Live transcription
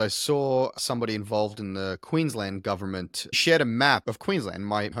I saw somebody involved in the Queensland government shared a map of Queensland,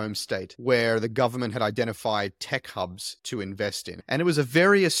 my home state, where the government had identified tech hubs to invest in. And it was a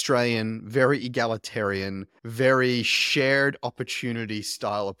very Australian, very egalitarian, very shared opportunity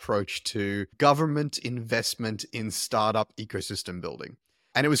style approach to government investment in startup ecosystem building.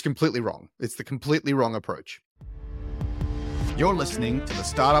 And it was completely wrong. It's the completely wrong approach. You're listening to the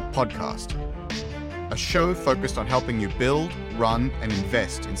Startup Podcast, a show focused on helping you build, run, and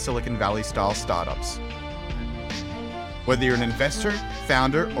invest in Silicon Valley-style startups. Whether you're an investor,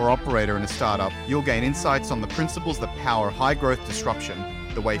 founder, or operator in a startup, you'll gain insights on the principles that power high-growth disruption,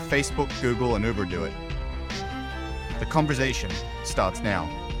 the way Facebook, Google, and Uber do it. The conversation starts now.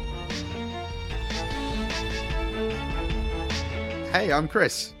 Hey, I'm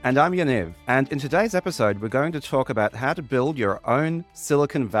Chris. And I'm Yaniv. And in today's episode, we're going to talk about how to build your own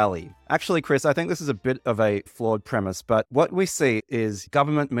Silicon Valley. Actually, Chris, I think this is a bit of a flawed premise, but what we see is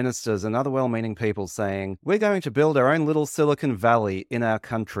government ministers and other well-meaning people saying, we're going to build our own little Silicon Valley in our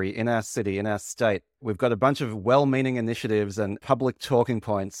country, in our city, in our state. We've got a bunch of well-meaning initiatives and public talking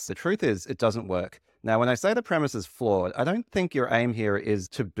points. The truth is, it doesn't work. Now, when I say the premise is flawed, I don't think your aim here is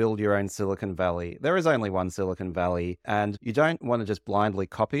to build your own Silicon Valley. There is only one Silicon Valley, and you don't want to just blindly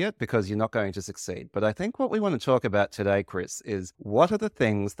copy it because you're not going to succeed. But I think what we want to talk about today, Chris, is what are the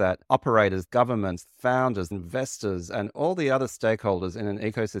things that operators, governments, founders, investors, and all the other stakeholders in an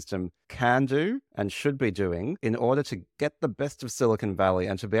ecosystem can do and should be doing in order to get the best of Silicon Valley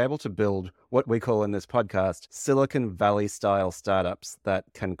and to be able to build what we call in this podcast Silicon Valley-style startups that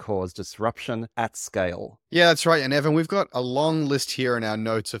can cause disruption at scale. Yeah, that's right. And Evan, we've got a long list here in our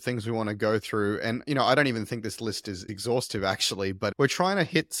notes of things we want to go through. And, I don't even think this list is exhaustive, actually, but we're trying to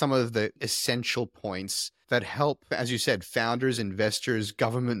hit some of the essential points that help, as you said, founders, investors,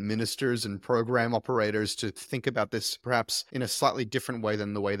 government ministers, and program operators to think about this perhaps in a slightly different way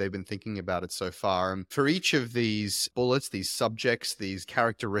than the way they've been thinking about it so far. And for each of these bullets, these subjects, these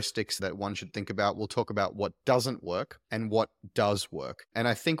characteristics that one should think about, we'll talk about what doesn't work and what does work. And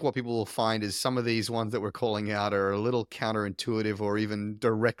I think what people will find is some of these ones that we're calling out are a little counterintuitive or even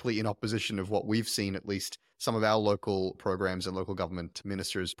directly in opposition of what we've seen, at least some of our local programs and local government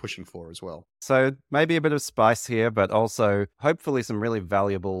ministers pushing for as well. So maybe a bit of spice here, but also hopefully some really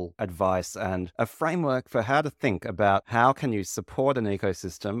valuable advice and a framework for how to think about how can you support an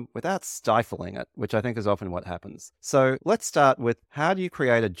ecosystem without stifling it, which I think is often what happens. So let's start with how do you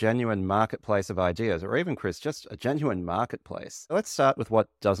create a genuine marketplace of ideas, or even, Chris, just a genuine marketplace? Let's start with what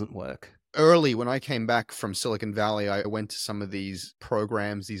doesn't work. Early, when I came back from Silicon Valley, I went to some of these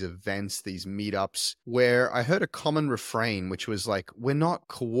programs, these events, these meetups, where I heard a common refrain, which was like, we're not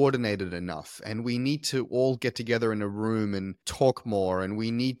coordinated enough, and we need to all get together in a room and talk more, and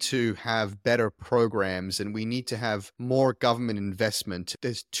we need to have better programs, and we need to have more government investment.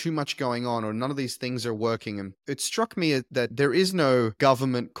 There's too much going on, or none of these things are working. And it struck me that there is no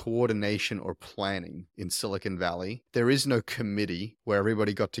government coordination or planning in Silicon Valley. There is no committee where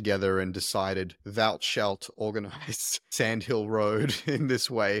everybody got together and decided thou shalt organize Sand Hill Road in this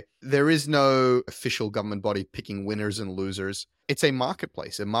way. There is no official government body picking winners and losers. It's a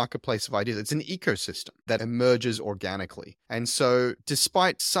marketplace of ideas. It's an ecosystem that emerges organically. And so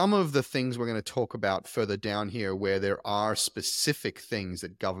despite some of the things we're going to talk about further down here, where there are specific things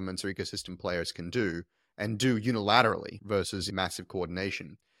that governments or ecosystem players can do and do unilaterally versus massive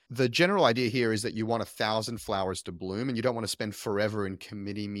coordination, the general idea here is that you want 1,000 flowers to bloom, and you don't want to spend forever in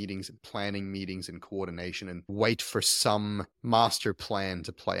committee meetings and planning meetings and coordination and wait for some master plan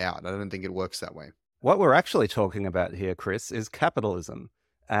to play out. I don't think it works that way. What we're actually talking about here, Chris, is capitalism.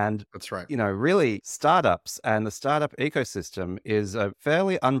 And that's right. Really, startups and the startup ecosystem is a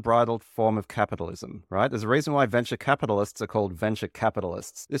fairly unbridled form of capitalism, right? There's a reason why venture capitalists are called venture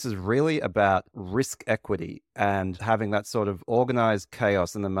capitalists. This is really about risk equity and having that sort of organized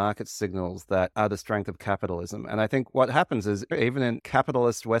chaos in the market signals that are the strength of capitalism. And I think what happens is, even in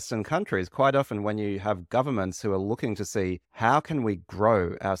capitalist Western countries, quite often when you have governments who are looking to see how can we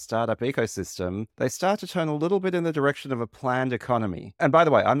grow our startup ecosystem, they start to turn a little bit in the direction of a planned economy. And by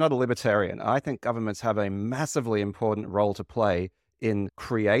the way, I'm not a libertarian. I think governments have a massively important role to play in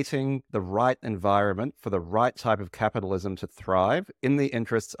creating the right environment for the right type of capitalism to thrive in the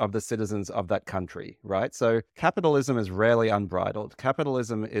interests of the citizens of that country, right? So capitalism is rarely unbridled.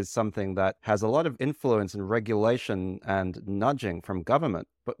 Capitalism is something that has a lot of influence and regulation and nudging from government.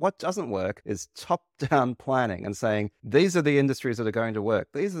 But what doesn't work is top-down planning and saying, these are the industries that are going to work.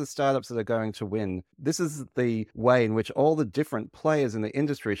 These are the startups that are going to win. This is the way in which all the different players in the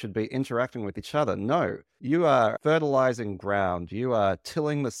industry should be interacting with each other. No, you are fertilizing ground. You are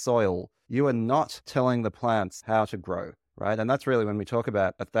tilling the soil. You are not telling the plants how to grow. right? And that's really when we talk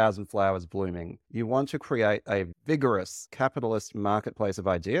about 1,000 flowers blooming. You want to create a vigorous capitalist marketplace of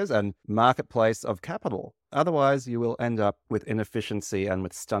ideas and marketplace of capital. Otherwise, you will end up with inefficiency and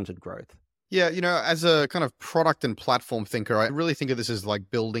with stunted growth. Yeah, as a kind of product and platform thinker, I really think of this as like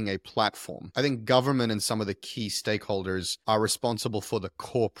building a platform. I think government and some of the key stakeholders are responsible for the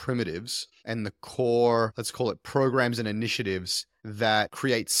core primitives and the core, let's call it, programs and initiatives that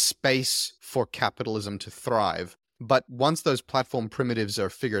create space for capitalism to thrive. But once those platform primitives are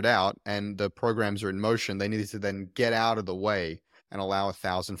figured out and the programs are in motion, they need to then get out of the way and allow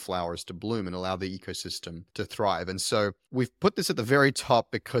 1,000 flowers to bloom and allow the ecosystem to thrive. And so we've put this at the very top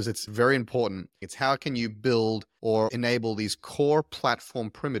because it's very important. It's how can you build or enable these core platform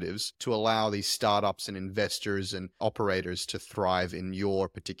primitives to allow these startups and investors and operators to thrive in your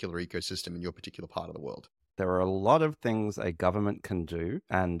particular ecosystem, in your particular part of the world. There are a lot of things a government can do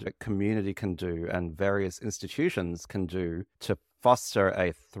and a community can do and various institutions can do to foster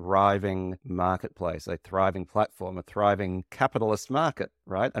a thriving marketplace, a thriving platform, a thriving capitalist market,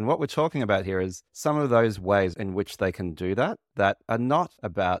 right? And what we're talking about here is some of those ways in which they can do that are not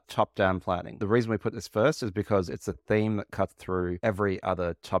about top-down planning. The reason we put this first is because it's a theme that cuts through every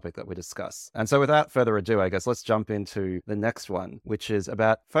other topic that we discuss. And so without further ado, I guess let's jump into the next one, which is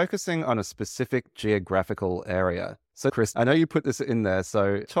about focusing on a specific geographical area. So Chris, I know you put this in there,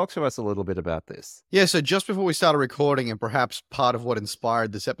 so talk to us a little bit about this. Yeah, so just before we started recording, and perhaps part of what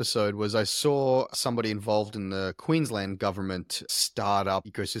inspired this episode was I saw somebody involved in the Queensland government startup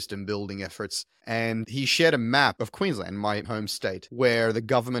ecosystem building efforts, and he shared a map of Queensland, my home state, where the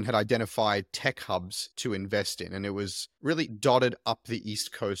government had identified tech hubs to invest in, and it was really dotted up the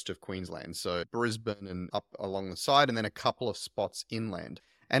east coast of Queensland, so Brisbane and up along the side, and then a couple of spots inland.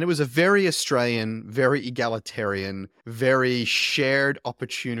 And it was a very Australian, very egalitarian, very shared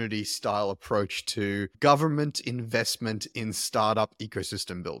opportunity style approach to government investment in startup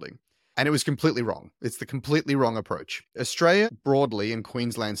ecosystem building. And it was completely wrong. It's the completely wrong approach. Australia broadly and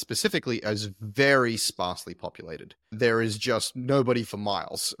Queensland specifically is very sparsely populated. There is just nobody for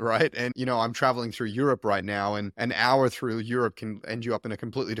miles, right? And, I'm traveling through Europe right now, and an hour through Europe can end you up in a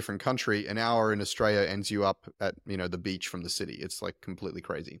completely different country. An hour in Australia ends you up at, the beach from the city. It's like completely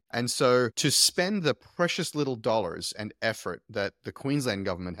crazy. And so to spend the precious little dollars and effort that the Queensland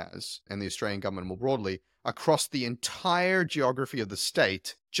government has and the Australian government more broadly across the entire geography of the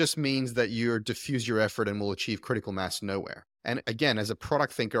state just means that you diffuse your effort and will achieve critical mass nowhere. And again, as a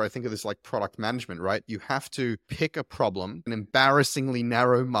product thinker, I think of this like product management, right? You have to pick a problem, an embarrassingly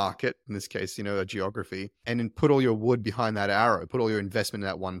narrow market, in this case, a geography, and then put all your wood behind that arrow, put all your investment in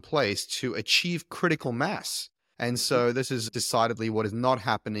that one place to achieve critical mass. And so this is decidedly what is not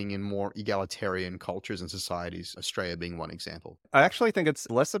happening in more egalitarian cultures and societies, Australia being one example. I actually think it's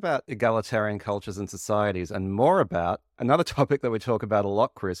less about egalitarian cultures and societies and more about another topic that we talk about a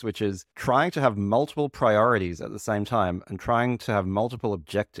lot, Chris, which is trying to have multiple priorities at the same time and trying to have multiple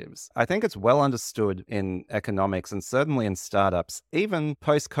objectives. I think it's well understood in economics and certainly in startups, even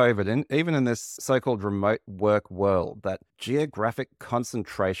post-COVID, and even in this so-called remote work world, that geographic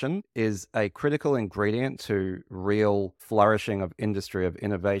concentration is a critical ingredient to real flourishing of industry, of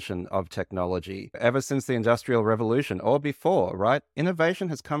innovation, of technology. Ever since the Industrial Revolution or before, right? Innovation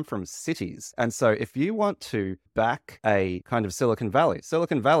has come from cities. And so if you want to back a kind of Silicon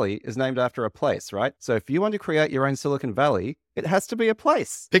Valley is named after a place, right? So if you want to create your own Silicon Valley, it has to be a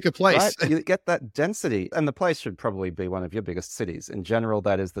place. Pick a place. Right? You get that density. And the place should probably be one of your biggest cities. In general,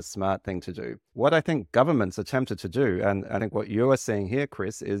 that is the smart thing to do. What I think governments are tempted to do, and I think what you are seeing here,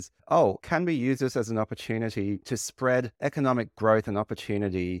 Chris, is, can we use this as an opportunity to spread economic growth and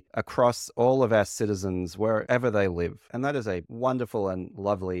opportunity across all of our citizens wherever they live? And that is a wonderful and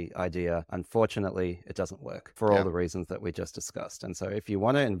lovely idea. Unfortunately, it doesn't work for all the reasons that we just discussed. And so if you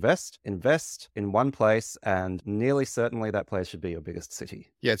want to invest in one place, and nearly certainly that place should be your biggest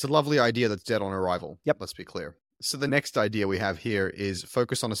city. Yeah, it's a lovely idea that's dead on arrival. Yep. Let's be clear. So the next idea we have here is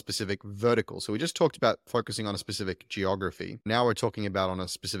focus on a specific vertical. So we just talked about focusing on a specific geography. Now we're talking about on a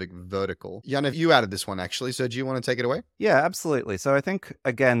specific vertical. Yaniv, you added this one actually. So do you want to take it away? Yeah, absolutely. So I think,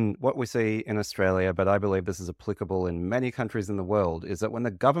 again, what we see in Australia, but I believe this is applicable in many countries in the world, is that when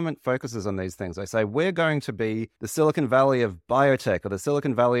the government focuses on these things, they say, we're going to be the Silicon Valley of biotech, or the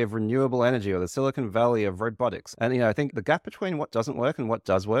Silicon Valley of renewable energy, or the Silicon Valley of robotics. And, I think the gap between what doesn't work and what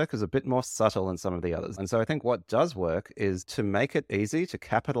does work is a bit more subtle than some of the others. And so I think what does work is to make it easy to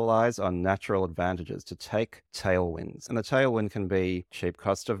capitalize on natural advantages, to take tailwinds. And the tailwind can be cheap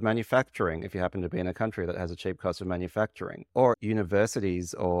cost of manufacturing, if you happen to be in a country that has a cheap cost of manufacturing, or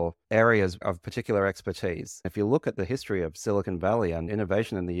universities or areas of particular expertise. If you look at the history of Silicon Valley and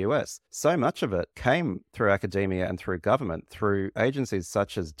innovation in the US, so much of it came through academia and through government, through agencies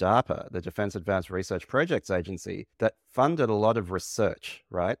such as DARPA, the Defense Advanced Research Projects Agency, that funded a lot of research,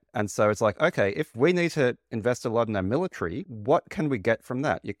 right? And so it's like, okay, if we need to invest a lot in our military, what can we get from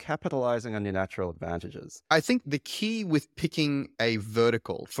that? You're capitalizing on your natural advantages. I think the key with picking a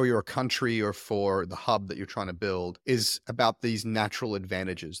vertical for your country or for the hub that you're trying to build is about these natural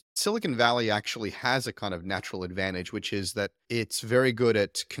advantages. Silicon Valley actually has a kind of natural advantage, which is that it's very good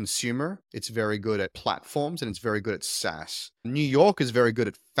at consumer, it's very good at platforms, and it's very good at SaaS. New York is very good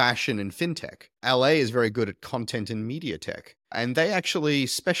at fashion and fintech. LA is very good at content and media tech. And they actually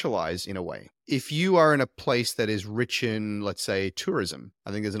specialize in a way. If you are in a place that is rich in, let's say, tourism,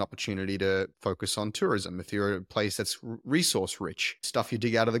 I think there's an opportunity to focus on tourism. If you're in a place that's resource rich, stuff you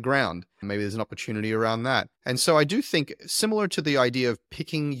dig out of the ground, maybe there's an opportunity around that. And so I do think, similar to the idea of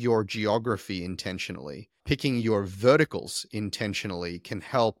picking your geography intentionally, picking your verticals intentionally can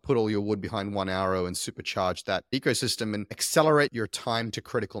help put all your wood behind one arrow and supercharge that ecosystem and accelerate your time to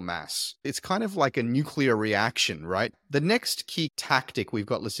critical mass. It's kind of like a nuclear reaction, right? The next key tactic we've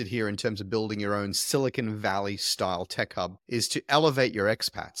got listed here in terms of building your own Silicon Valley style tech hub is to elevate your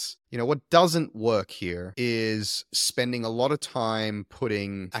expats. You know, what doesn't work here is spending a lot of time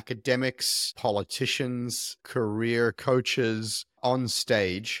putting academics, politicians, career coaches on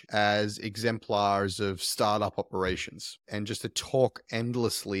stage as exemplars of startup operations and just to talk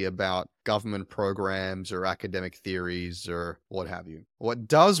endlessly about government programs or academic theories or what have you. What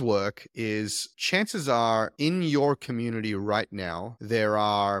does work is chances are in your community right now, there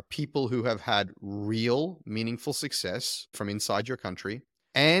are people who have had real meaningful success from inside your country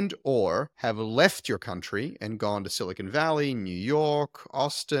and or have left your country and gone to Silicon Valley, New York,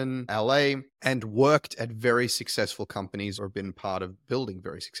 Austin, LA, and worked at very successful companies or been part of building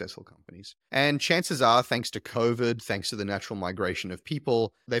very successful companies. And chances are, thanks to COVID, thanks to the natural migration of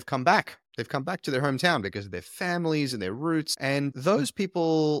people, they've come back. They've come back to their hometown because of their families and their roots. And those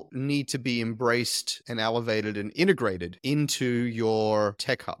people need to be embraced and elevated and integrated into your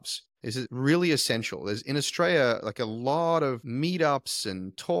tech hubs. This is really essential. There's in Australia, like a lot of meetups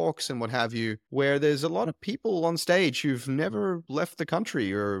and talks and what have you, where there's a lot of people on stage who've never left the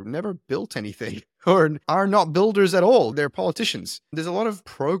country or never built anything or are not builders at all. They're politicians. There's a lot of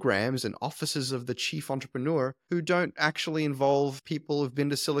programs and offices of the chief entrepreneur who don't actually involve people who've been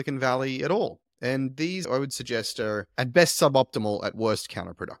to Silicon Valley at all. And these, I would suggest, are at best suboptimal, at worst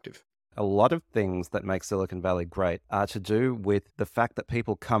counterproductive. A lot of things that make Silicon Valley great are to do with the fact that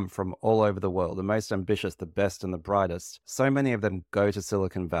people come from all over the world, the most ambitious, the best, and the brightest. So many of them go to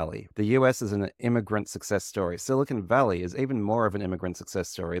Silicon Valley. The US is an immigrant success story. Silicon Valley is even more of an immigrant success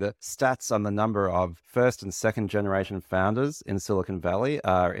story. The stats on the number of first and second generation founders in Silicon Valley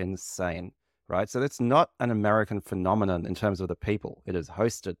are insane. Right? So it's not an American phenomenon in terms of the people. It is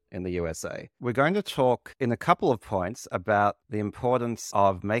hosted in the USA. We're going to talk in a couple of points about the importance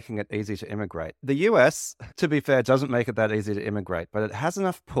of making it easy to immigrate. The US, to be fair, doesn't make it that easy to immigrate, but it has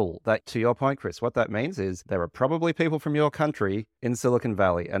enough pull that, to your point, Chris, what that means is there are probably people from your country in Silicon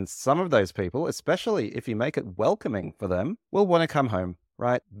Valley, and some of those people, especially if you make it welcoming for them, will want to come home.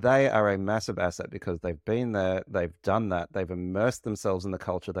 Right? They are a massive asset because they've been there, they've done that, they've immersed themselves in the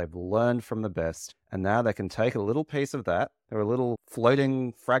culture, they've learned from the best, and now they can take a little piece of that, or a little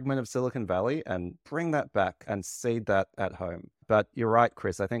floating fragment of Silicon Valley, and bring that back and seed that at home. But you're right,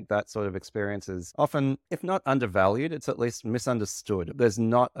 Chris, I think that sort of experience is often, if not undervalued, it's at least misunderstood. There's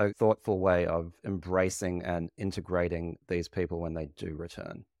not a thoughtful way of embracing and integrating these people when they do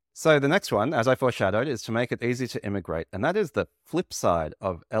return. So the next one, as I foreshadowed, is to make it easy to immigrate. And that is the flip side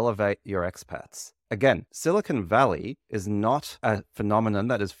of elevate your expats. Again, Silicon Valley is not a phenomenon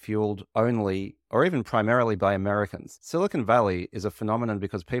that is fueled only or even primarily by Americans. Silicon Valley is a phenomenon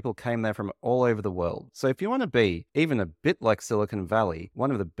because people came there from all over the world. So if you want to be even a bit like Silicon Valley,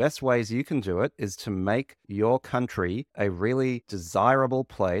 one of the best ways you can do it is to make your country a really desirable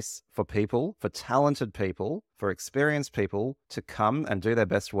place for people, for talented people, for experienced people to come and do their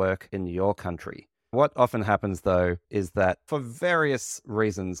best work in your country. What often happens, though, is that for various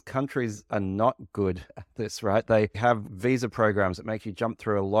reasons, countries are not good at this, right? They have visa programs that make you jump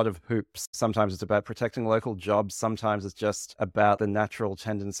through a lot of hoops. Sometimes it's about protecting local jobs. Sometimes it's just about the natural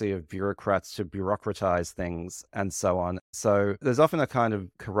tendency of bureaucrats to bureaucratize things and so on. So there's often a kind of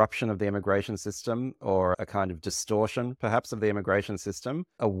corruption of the immigration system, or a kind of distortion, perhaps, of the immigration system,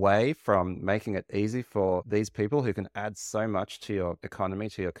 away from making it easy for these people who can add so much to your economy,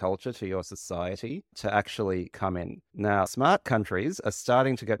 to your culture, to your society, to actually come in. Now, smart countries are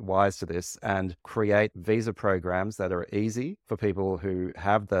starting to get wise to this and create visa programs that are easy for people who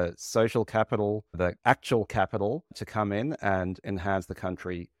have the social capital, the actual capital, to come in and enhance the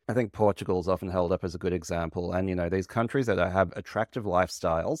country. I think Portugal is often held up as a good example. And, these countries that have attractive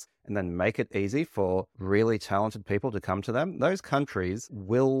lifestyles and then make it easy for really talented people to come to them, those countries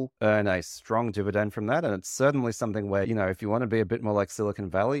will earn a strong dividend from that. And it's certainly something where, if you want to be a bit more like Silicon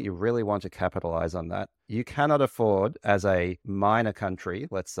Valley, you really want to capitalize on that. You cannot afford, as a minor country,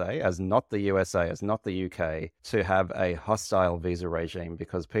 let's say, as not the USA, as not the UK, to have a hostile visa regime,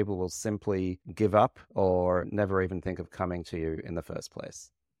 because people will simply give up or never even think of coming to you in the first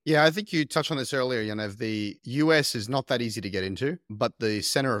place. Yeah, I think you touched on this earlier, Yaniv. The US is not that easy to get into, but the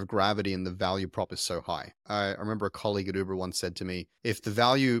center of gravity and the value prop is so high. I remember a colleague at Uber once said to me, if the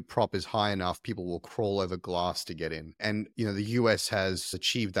value prop is high enough, people will crawl over glass to get in. And, the US has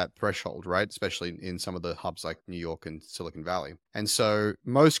achieved that threshold, right? Especially in some of the hubs like New York and Silicon Valley. And so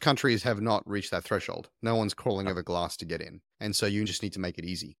most countries have not reached that threshold. No one's crawling over glass to get in. And so you just need to make it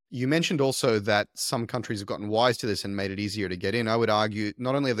easy. You mentioned also that some countries have gotten wise to this and made it easier to get in. I would argue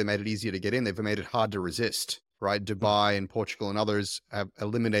not only have they made it easier to get in, they've made it hard to resist, right? Dubai and Portugal and others have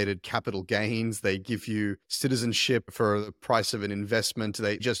eliminated capital gains. They give you citizenship for the price of an investment.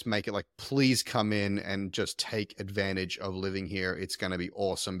 They just make it like, please come in and just take advantage of living here. It's going to be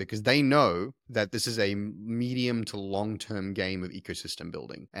awesome, because they know that this is a medium to long-term game of ecosystem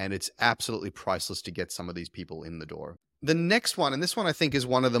building. And it's absolutely priceless to get some of these people in the door. The next one, and this one I think is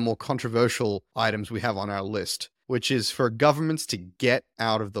one of the more controversial items we have on our list, which is for governments to get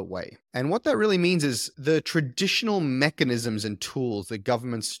out of the way. And what that really means is the traditional mechanisms and tools that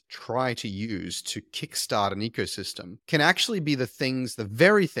governments try to use to kickstart an ecosystem can actually be the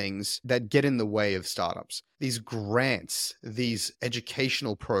very things that get in the way of startups. These grants, these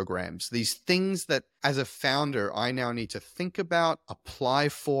educational programs, these things that as a founder, I now need to think about, apply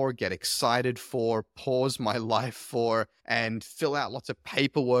for, get excited for, pause my life for, and fill out lots of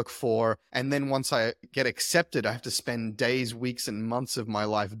paperwork for. And then once I get accepted, I have to spend days, weeks, and months of my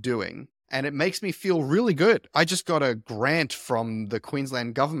life doing. And it makes me feel really good. I just got a grant from the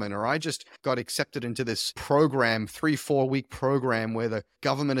Queensland government, or I just got accepted into this program, 3-4 week program where the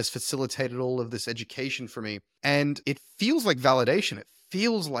government has facilitated all of this education for me. And it feels like validation. It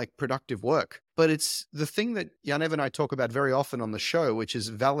feels like productive work. But it's the thing that Yaniv and I talk about very often on the show, which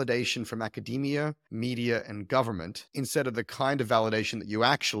is validation from academia, media, and government, instead of the kind of validation that you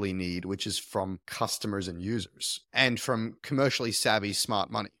actually need, which is from customers and users, and from commercially savvy, smart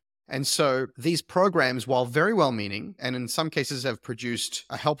money. And so these programs, while very well-meaning, and in some cases have produced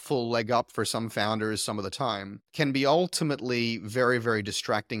a helpful leg up for some founders some of the time, can be ultimately very, very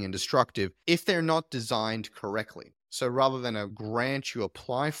distracting and destructive if they're not designed correctly. So rather than a grant you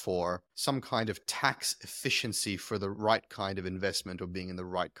apply for, some kind of tax efficiency for the right kind of investment or being in the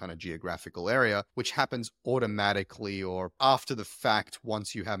right kind of geographical area, which happens automatically or after the fact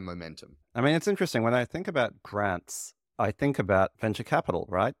once you have momentum. I mean, it's interesting. When I think about grants, I think about venture capital,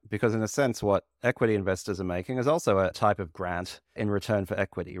 right? Because in a sense, what equity investors are making is also a type of grant in return for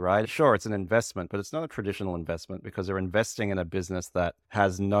equity, right? Sure, it's an investment, but it's not a traditional investment because they're investing in a business that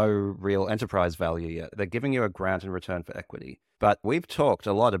has no real enterprise value yet. They're giving you a grant in return for equity. But we've talked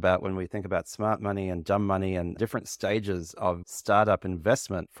a lot about when we think about smart money and dumb money and different stages of startup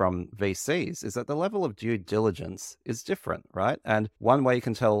investment from VCs is that the level of due diligence is different, right? And one way you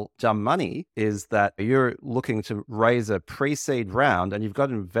can tell dumb money is that you're looking to raise a pre-seed round and you've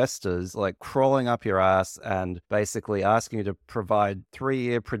got investors like crawling up your ass and basically asking you to provide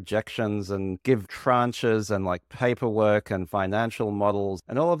 3-year projections and give tranches and like paperwork and financial models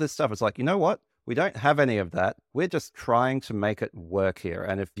and all of this stuff. It's like, you know what? We don't have any of that. We're just trying to make it work here.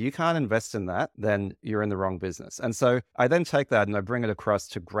 And if you can't invest in that, then you're in the wrong business. And so I then take that and I bring it across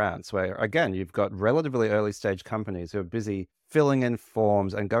to grants where, again, you've got relatively early stage companies who are busy filling in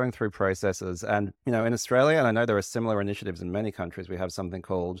forms and going through processes. And, in Australia, and I know there are similar initiatives in many countries, we have something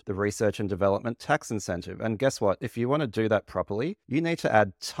called the Research and Development Tax Incentive. And guess what? If you want to do that properly, you need to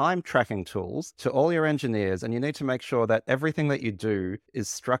add time tracking tools to all your engineers, and you need to make sure that everything that you do is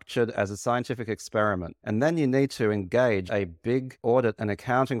structured as a scientific experiment. And then you need to engage a big audit and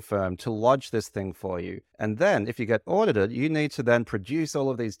accounting firm to lodge this thing for you. And then if you get audited, you need to then produce all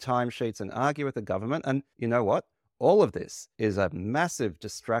of these timesheets and argue with the government. And you know what? All of this is a massive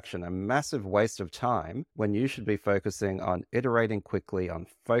distraction, a massive waste of time when you should be focusing on iterating quickly, on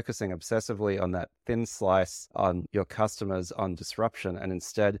focusing obsessively on that thin slice, on your customers, on disruption. And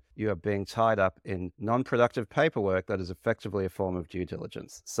instead, you are being tied up in non-productive paperwork that is effectively a form of due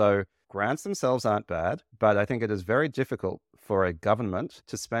diligence. So grants themselves aren't bad, but I think it is very difficult for a government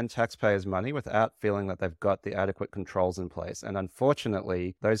to spend taxpayers' money without feeling that they've got the adequate controls in place. And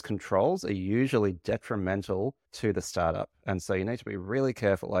unfortunately, those controls are usually detrimental to the startup. And so you need to be really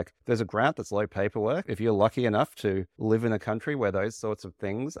careful. Like, there's a grant that's low paperwork. If you're lucky enough to live in a country where those sorts of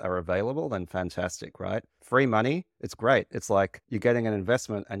things are available, then fantastic, right? Free money, it's great. It's like you're getting an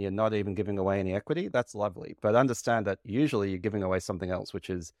investment and you're not even giving away any equity. That's lovely. But understand that usually you're giving away something else, which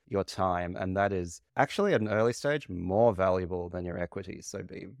is your time. And that is actually at an early stage more valuable than your equity. So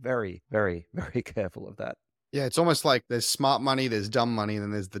be very, very, very careful of that. Yeah, it's almost like there's smart money, there's dumb money, and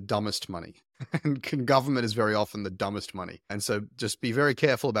then there's the dumbest money. And government is very often the dumbest money. And so just be very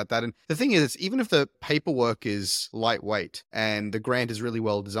careful about that. And the thing is, even if the paperwork is lightweight and the grant is really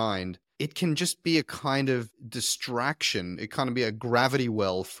well designed, it can just be a kind of distraction. It kind of be a gravity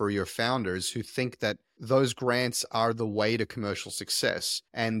well for your founders who think that those grants are the way to commercial success,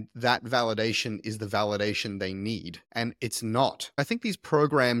 and that validation is the validation they need. And it's not. I think these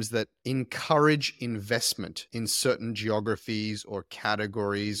programs that encourage investment in certain geographies or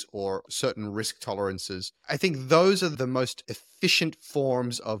categories or certain risk tolerances, I think those are the most efficient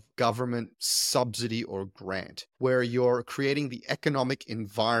forms of government subsidy or grant, where you're creating the economic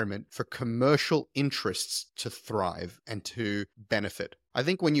environment for commercial interests to thrive and to benefit. I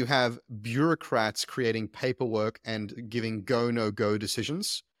think when you have bureaucrats creating paperwork and giving go, no go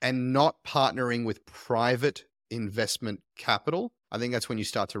decisions and not partnering with private investment capital, I think that's when you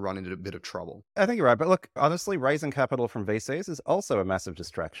start to run into a bit of trouble. I think you're right. But look, honestly, raising capital from VCs is also a massive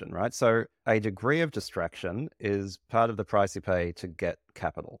distraction, right? So a degree of distraction is part of the price you pay to get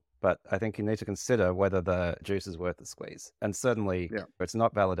capital. But I think you need to consider whether the juice is worth the squeeze. And certainly, It's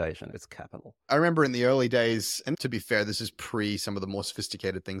not validation, it's capital. I remember in the early days, and to be fair, this is pre some of the more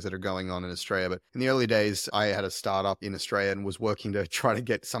sophisticated things that are going on in Australia, but in the early days, I had a startup in Australia and was working to try to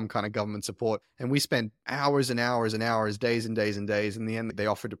get some kind of government support. And we spent hours and hours and hours, days and days and days. In the end, they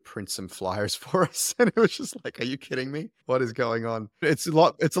offered to print some flyers for us. And it was just like, are you kidding me? What is going on? It's a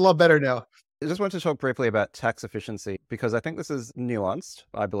lot better now. I just want to talk briefly about tax efficiency, because I think this is nuanced.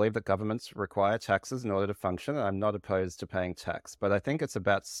 I believe that governments require taxes in order to function, and I'm not opposed to paying tax. But I think it's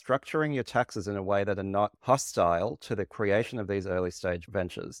about structuring your taxes in a way that are not hostile to the creation of these early stage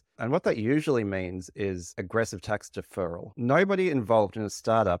ventures. And what that usually means is aggressive tax deferral. Nobody involved in a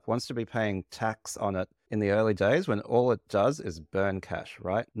startup wants to be paying tax on it in the early days when all it does is burn cash,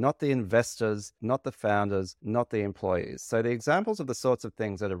 right? Not the investors, not the founders, not the employees. So the examples of the sorts of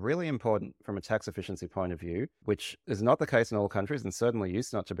things that are really important from a tax efficiency point of view, which is not the case in all countries and certainly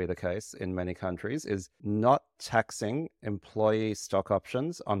used not to be the case in many countries, is not taxing employee stock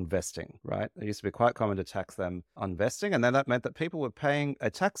options on vesting, right? It used to be quite common to tax them on vesting, and then that meant that people were paying a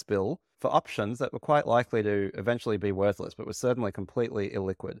tax bill for options that were quite likely to eventually be worthless, but were certainly completely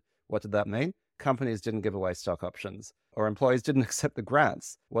illiquid. What did that mean? Companies didn't give away stock options, or employees didn't accept the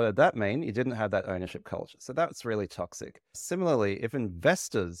grants. What did that mean? You didn't have that ownership culture. So that's really toxic. Similarly, if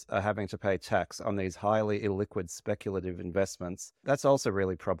investors are having to pay tax on these highly illiquid speculative investments, that's also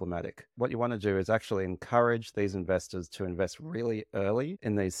really problematic. What you want to do is actually encourage these investors to invest really early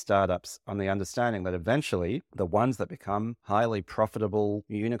in these startups on the understanding that eventually the ones that become highly profitable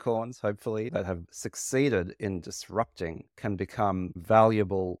unicorns, hopefully, that have succeeded in disrupting can become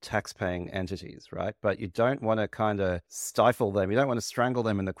valuable tax-paying entities, right? But you don't want to kind of stifle them. You don't want to strangle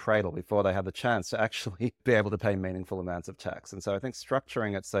them in the cradle before they have the chance to actually be able to pay meaningful amounts of tax. And so I think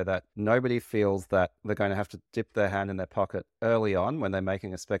structuring it so that nobody feels that they're going to have to dip their hand in their pocket early on when they're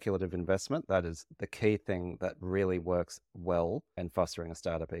making a speculative investment, that is the key thing that really works well in fostering a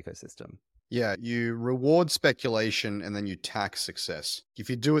startup ecosystem. Yeah, you reward speculation and then you tax success. If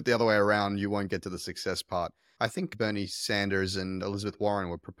you do it the other way around, you won't get to the success part. I think Bernie Sanders and Elizabeth Warren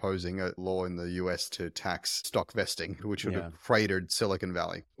were proposing a law in the US to tax stock vesting, which would have cratered Silicon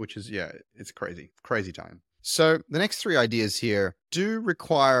Valley, which is, it's crazy. Crazy time. So the next three ideas here do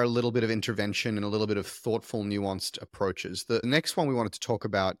require a little bit of intervention and a little bit of thoughtful, nuanced approaches. The next one we wanted to talk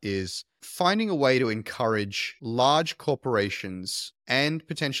about is finding a way to encourage large corporations and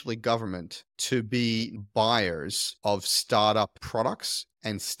potentially government to be buyers of startup products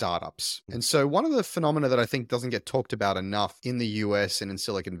and startups. And so one of the phenomena that I think doesn't get talked about enough in the US and in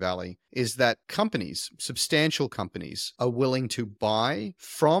Silicon Valley is that companies, substantial companies, are willing to buy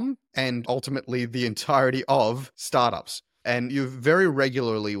from and ultimately the entirety of startups. And you very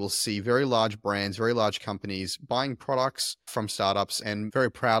regularly will see very large brands, very large companies buying products from startups, and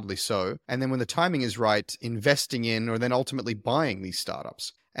very proudly so. And then when the timing is right, investing in or then ultimately buying these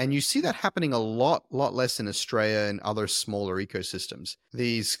startups. And you see that happening a lot less in Australia and other smaller ecosystems.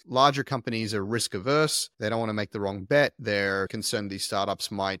 These larger companies are risk averse. They don't want to make the wrong bet. They're concerned these startups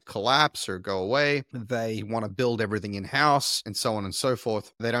might collapse or go away. They want to build everything in-house and so on and so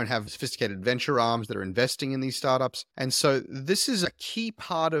forth. They don't have sophisticated venture arms that are investing in these startups. And so this is a key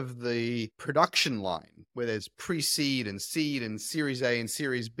part of the production line where there's pre-seed and seed and Series A and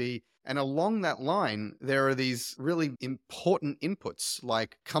Series B. And along that line, there are these really important inputs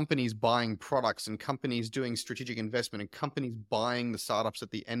like companies buying products and companies doing strategic investment and companies buying the startups at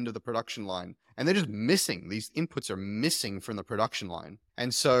the end of the production line. And they're just missing. These inputs are missing from the production line.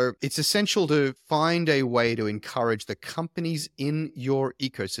 And so it's essential to find a way to encourage the companies in your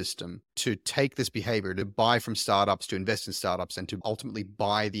ecosystem to take this behavior, to buy from startups, to invest in startups, and to ultimately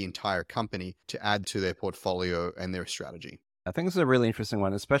buy the entire company to add to their portfolio and their strategy. I think this is a really interesting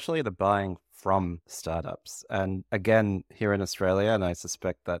one, especially the buying from startups. And again, here in Australia, and I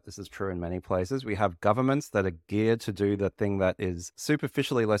suspect that this is true in many places, we have governments that are geared to do the thing that is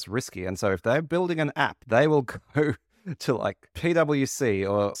superficially less risky. And so if they're building an app, they will go to like PwC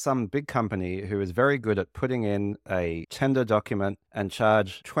or some big company who is very good at putting in a tender document and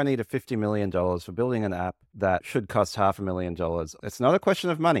charge $20 to $50 million for building an app that should cost $500,000. It's not a question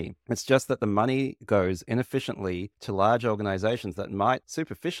of money. It's just that the money goes inefficiently to large organizations that might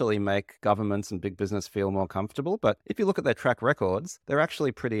superficially make governments and big business feel more comfortable. But if you look at their track records, they're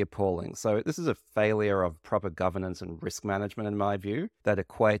actually pretty appalling. So this is a failure of proper governance and risk management, in my view, that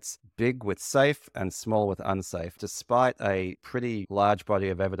equates big with safe and small with unsafe, despite a pretty large body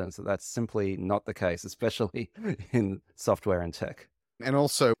of evidence that that's simply not the case, especially in software and tech. And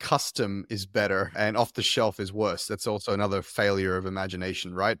also custom is better and off the shelf is worse. That's also another failure of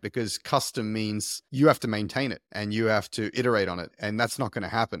imagination, right? Because custom means you have to maintain it and you have to iterate on it. And that's not going to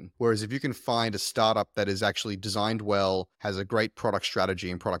happen. Whereas if you can find a startup that is actually designed well, has a great product strategy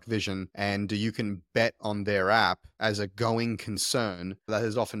and product vision, and you can bet on their app as a going concern, that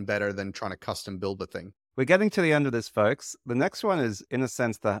is often better than trying to custom build the thing. We're getting to the end of this, folks. The next one is, in a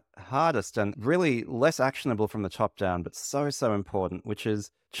sense, the hardest and really less actionable from the top down, but so important, which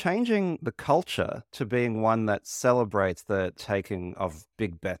is changing the culture to being one that celebrates the taking of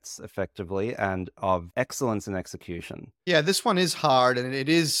big bets effectively and of excellence in execution. Yeah, this one is hard, and it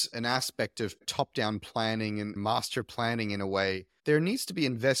is an aspect of top-down planning and master planning in a way. There needs to be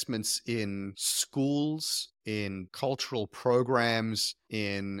investments in schools, in cultural programs,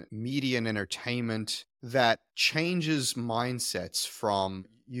 in media and entertainment that changes mindsets from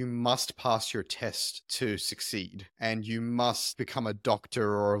you must pass your test to succeed and you must become a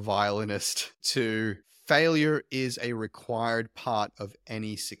doctor or a violinist to failure is a required part of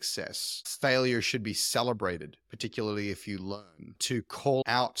any success. Failure should be celebrated, particularly if you learn to call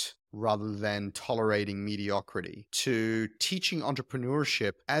out rather than tolerating mediocrity, to teaching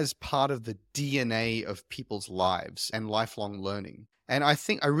entrepreneurship as part of the DNA of people's lives and lifelong learning. And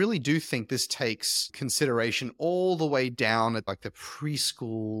I really do think this takes consideration all the way down at like the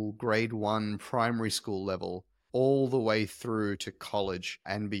preschool, grade 1, primary school level, all the way through to college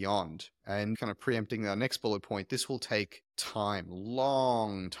and beyond. And kind of preempting our next bullet point, this will take time,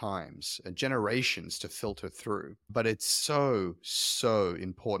 long times, generations to filter through. But it's so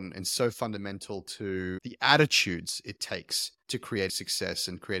important and so fundamental to the attitudes it takes to create success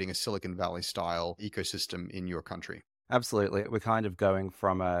and creating a Silicon Valley style ecosystem in your country. Absolutely. We're kind of going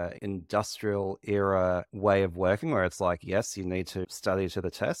from a industrial era way of working where it's like, yes, you need to study to the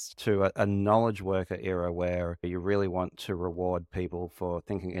test, to a knowledge worker era where you really want to reward people for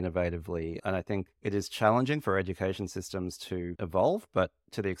thinking innovatively. And I think it is challenging for education systems to evolve, but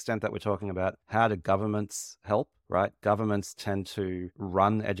to the extent that we're talking about how do governments help, right? Governments tend to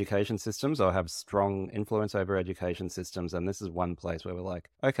run education systems or have strong influence over education systems. And this is one place where we're like,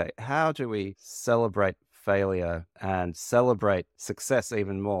 okay, how do we celebrate failure and celebrate success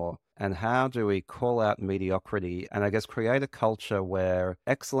even more And how do we call out mediocrity and I guess create a culture where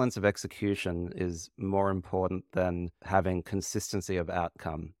excellence of execution is more important than having consistency of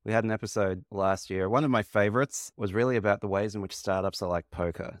outcome? We had an episode last year. One of my favorites was really about the ways in which startups are like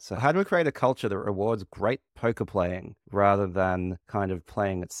poker. So how do we create a culture that rewards great poker playing rather than kind of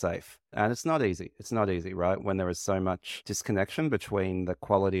playing it safe? And it's not easy. It's not easy, right? When there is so much disconnection between the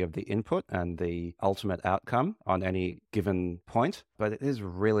quality of the input and the ultimate outcome on any given point. But it is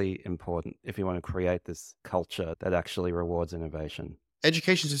really important if you want to create this culture that actually rewards innovation.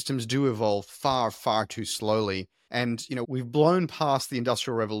 Education systems do evolve far, far too slowly. And, we've blown past the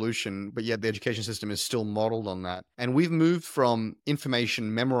Industrial Revolution, but yet the education system is still modeled on that. And we've moved from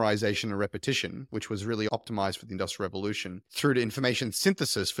information memorization and repetition, which was really optimized for the Industrial Revolution, through to information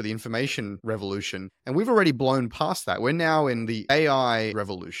synthesis for the Information Revolution. And we've already blown past that. We're now in the AI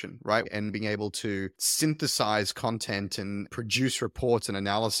revolution, right? And being able to synthesize content and produce reports and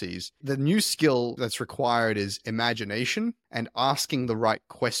analyses. The new skill that's required is imagination and asking the right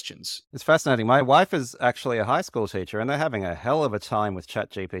questions. It's fascinating. My wife is actually a high school teacher, and they're having a hell of a time with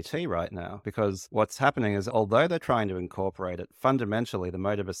ChatGPT right now, because what's happening is, although they're trying to incorporate it, fundamentally the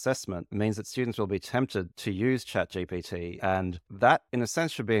mode of assessment means that students will be tempted to use ChatGPT, and that in a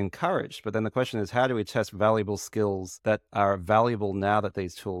sense should be encouraged. But then the question is, how do we test valuable skills that are valuable now that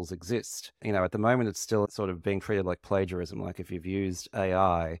these tools exist? At the moment it's still sort of being treated like plagiarism, like if you've used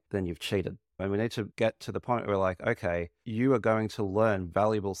AI then you've cheated. And we need to get to the point where we're like, okay, you are going to learn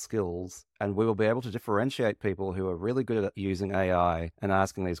valuable skills, and we will be able to differentiate people who are really good at using AI and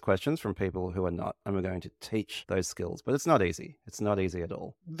asking these questions from people who are not. And we're going to teach those skills. But it's not easy. It's not easy at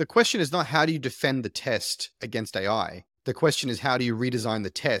all. The question is not how do you defend the test against AI? The question is, how do you redesign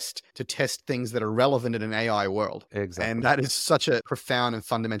the test to test things that are relevant in an AI world? Exactly. And that is such a profound and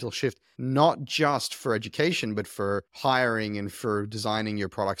fundamental shift, not just for education, but for hiring and for designing your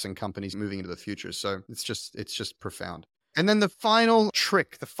products and companies moving into the future. So it's just profound. And then the final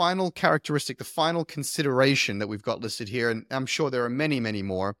trick, the final characteristic, the final consideration that we've got listed here, and I'm sure there are many, many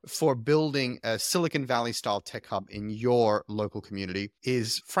more, for building a Silicon Valley style tech hub in your local community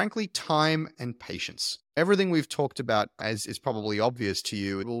is, frankly, time and patience. Everything we've talked about, as is probably obvious to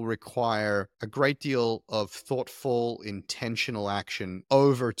you, it will require a great deal of thoughtful, intentional action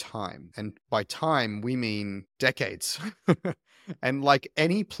over time. And by time, we mean decades. And like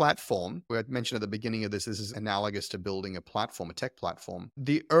any platform, we had mentioned at the beginning of this is analogous to building a platform, a tech platform.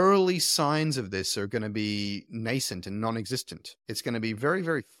 The early signs of this are going to be nascent and non-existent. It's going to be very,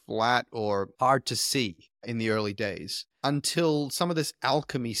 very flat or hard to see in the early days until some of this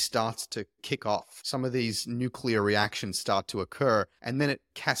alchemy starts to kick off. Some of these nuclear reactions start to occur, and then it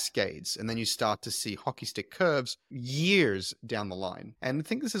cascades, and then you start to see hockey stick curves years down the line. And I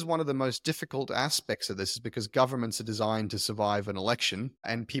think this is one of the most difficult aspects of this, is because governments are designed to survive an election,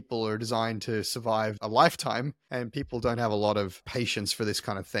 and people are designed to survive a lifetime, and people don't have a lot of patience for this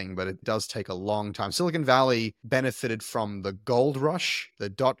kind of thing, but it does take a long time. Silicon Valley benefited from the gold rush, the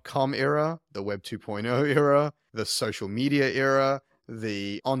 .com era, the Web 2.0 era, the social media era,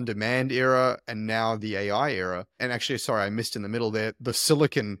 the on-demand era, and now the AI era. And actually, sorry, I missed in the middle there, the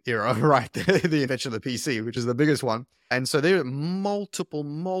silicon era, right? The invention of the PC, which is the biggest one. And so there are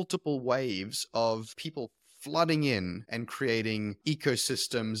multiple waves of people flooding in and creating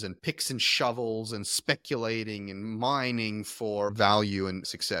ecosystems and picks and shovels and speculating and mining for value and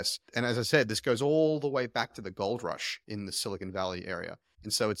success. And as I said, this goes all the way back to the gold rush in the Silicon Valley area.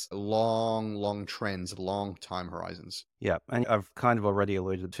 And so it's long trends, long time horizons. Yeah, and I've kind of already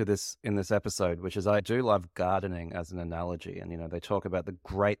alluded to this in this episode, which is I do love gardening as an analogy. And, they talk about the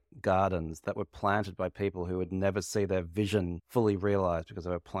great gardens that were planted by people who would never see their vision fully realized because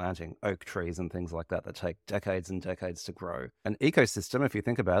they were planting oak trees and things like that take decades and decades to grow. An ecosystem, if you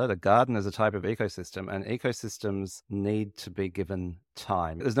think about it, a garden is a type of ecosystem, and ecosystems need to be given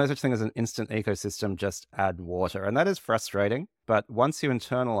time. There's no such thing as an instant ecosystem, just add water. And that is frustrating. But once you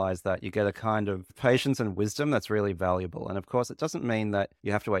internalize that, you get a kind of patience and wisdom that's really valuable. And of course, it doesn't mean that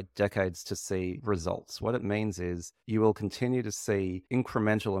you have to wait decades to see results. What it means is you will continue to see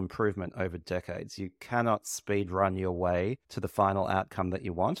incremental improvement over decades. You cannot speed run your way to the final outcome that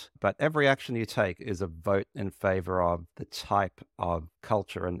you want. But every action you take is a vote in favor of the type of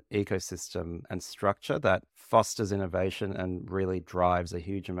culture and ecosystem and structure that fosters innovation and really drives a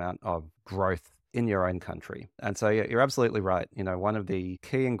huge amount of growth in your own country. And so you're absolutely right. One of the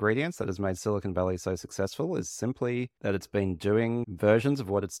key ingredients that has made Silicon Valley so successful is simply that it's been doing versions of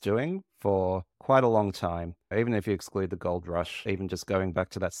what it's doing for quite a long time. Even if you exclude the gold rush, even just going back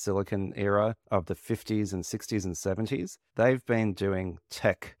to that silicon era of the 50s and 60s and 70s, they've been doing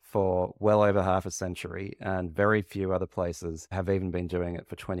tech for well over half a century, and very few other places have even been doing it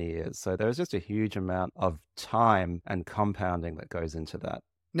for 20 years. So there's just a huge amount of time and compounding that goes into that.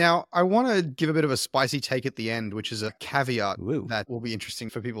 Now, I want to give a bit of a spicy take at the end, which is a caveat Ooh. that will be interesting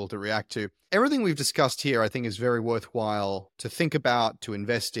for people to react to. Everything we've discussed here, I think, is very worthwhile to think about, to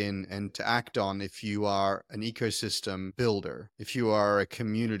invest in, and to act on if you are an ecosystem builder, if you are a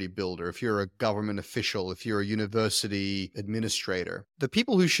community builder, if you're a government official, if you're a university administrator. The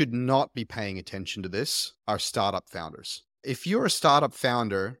people who should not be paying attention to this are startup founders. If you're a startup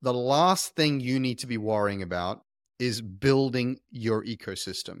founder, the last thing you need to be worrying about is building your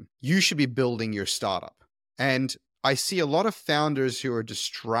ecosystem. You should be building your startup. And I see a lot of founders who are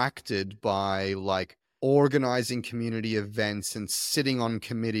distracted by organizing community events and sitting on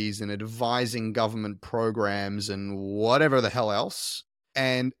committees and advising government programs and whatever the hell else.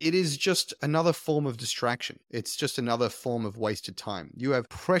 And it is just another form of distraction. It's just another form of wasted time. You have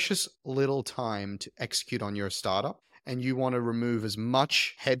precious little time to execute on your startup, and you want to remove as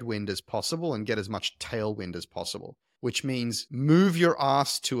much headwind as possible and get as much tailwind as possible, which means move your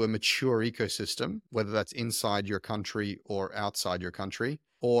ass to a mature ecosystem, whether that's inside your country or outside your country,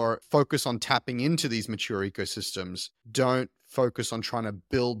 or focus on tapping into these mature ecosystems. Don't focus on trying to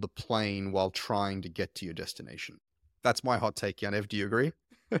build the plane while trying to get to your destination. That's my hot take, Yaniv. Do you agree?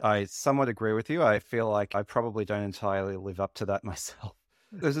 I somewhat agree with you. I feel like I probably don't entirely live up to that myself.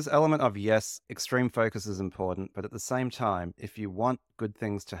 There's this element of, yes, extreme focus is important, but at the same time, if you want good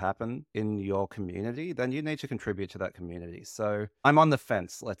things to happen in your community, then you need to contribute to that community. So I'm on the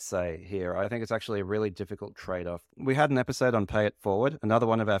fence, let's say, here. I think it's actually a really difficult trade-off. We had an episode on Pay It Forward, another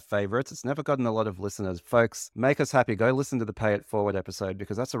one of our favorites. It's never gotten a lot of listeners. Folks, make us happy. Go listen to the Pay It Forward episode,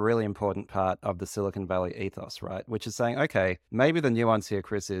 because that's a really important part of the Silicon Valley ethos, right? Which is saying, okay, maybe the nuance here,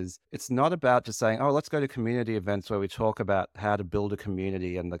 Chris, is it's not about just saying, oh, let's go to community events where we talk about how to build a community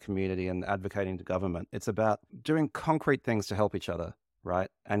and the community and advocating to government. It's about doing concrete things to help each other, right?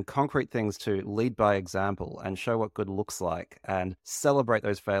 And concrete things to lead by example and show what good looks like and celebrate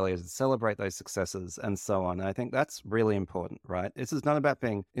those failures and celebrate those successes and so on. And I think that's really important, right? This is not about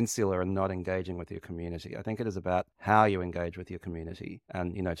being insular and not engaging with your community. I think it is about how you engage with your community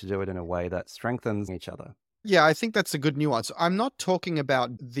and, to do it in a way that strengthens each other. Yeah, I think that's a good nuance. I'm not talking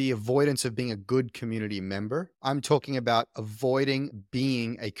about the avoidance of being a good community member. I'm talking about avoiding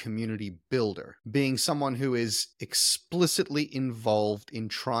being a community builder, being someone who is explicitly involved in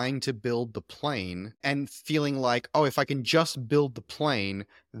trying to build the plane and feeling like, oh, if I can just build the plane,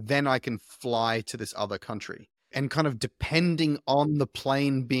 then I can fly to this other country. And kind of depending on the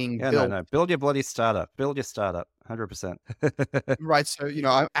plane being built. No. Build your bloody startup. Build your startup. 100%. Right. So,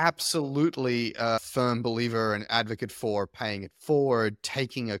 I'm absolutely a firm believer and advocate for paying it forward,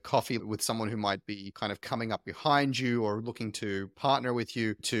 taking a coffee with someone who might be kind of coming up behind you or looking to partner with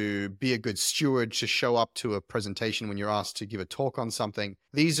you, to be a good steward, to show up to a presentation when you're asked to give a talk on something.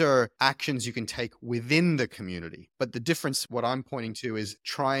 These are actions you can take within the community. But the difference, what I'm pointing to, is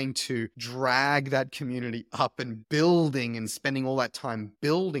trying to drag that community up and building and spending all that time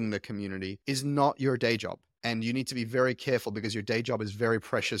building the community is not your day job. And you need to be very careful because your day job is very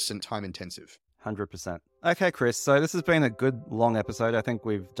precious and time intensive. 100%. Okay, Chris. So this has been a good long episode. I think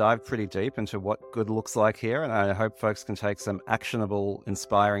we've dived pretty deep into what good looks like here, and I hope folks can take some actionable,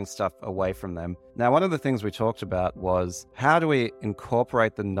 inspiring stuff away from them. Now, one of the things we talked about was how do we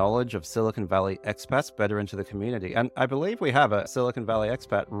incorporate the knowledge of Silicon Valley expats better into the community? And I believe we have a Silicon Valley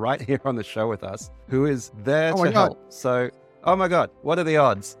expat right here on the show with us who is there to help. So, oh my God, what are the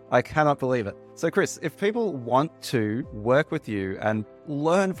odds? I cannot believe it. So Chris, if people want to work with you and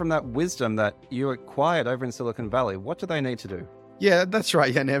learn from that wisdom that you acquired over in Silicon Valley, what do they need to do? Yeah, that's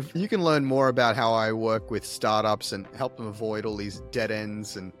right, Yaniv. You can learn more about how I work with startups and help them avoid all these dead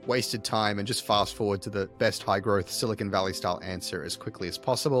ends and wasted time and just fast forward to the best high growth Silicon Valley style answer as quickly as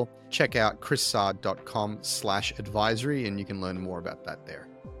possible. Check out chrissaad.com/advisory and you can learn more about that there.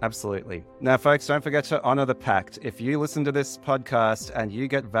 Absolutely. Now, folks, don't forget to honor the pact. If you listen to this podcast and you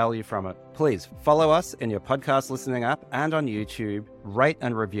get value from it, please follow us in your podcast listening app and on YouTube, rate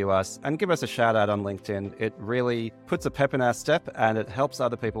and review us, and give us a shout out on LinkedIn. It really puts a pep in our step and it helps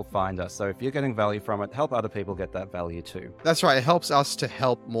other people find us. So if you're getting value from it, help other people get that value too. That's right. It helps us to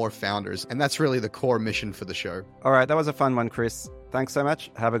help more founders. And that's really the core mission for the show. All right. That was a fun one, Chris. Thanks so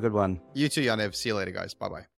much. Have a good one. You too, Yaniv. See you later, guys. Bye-bye.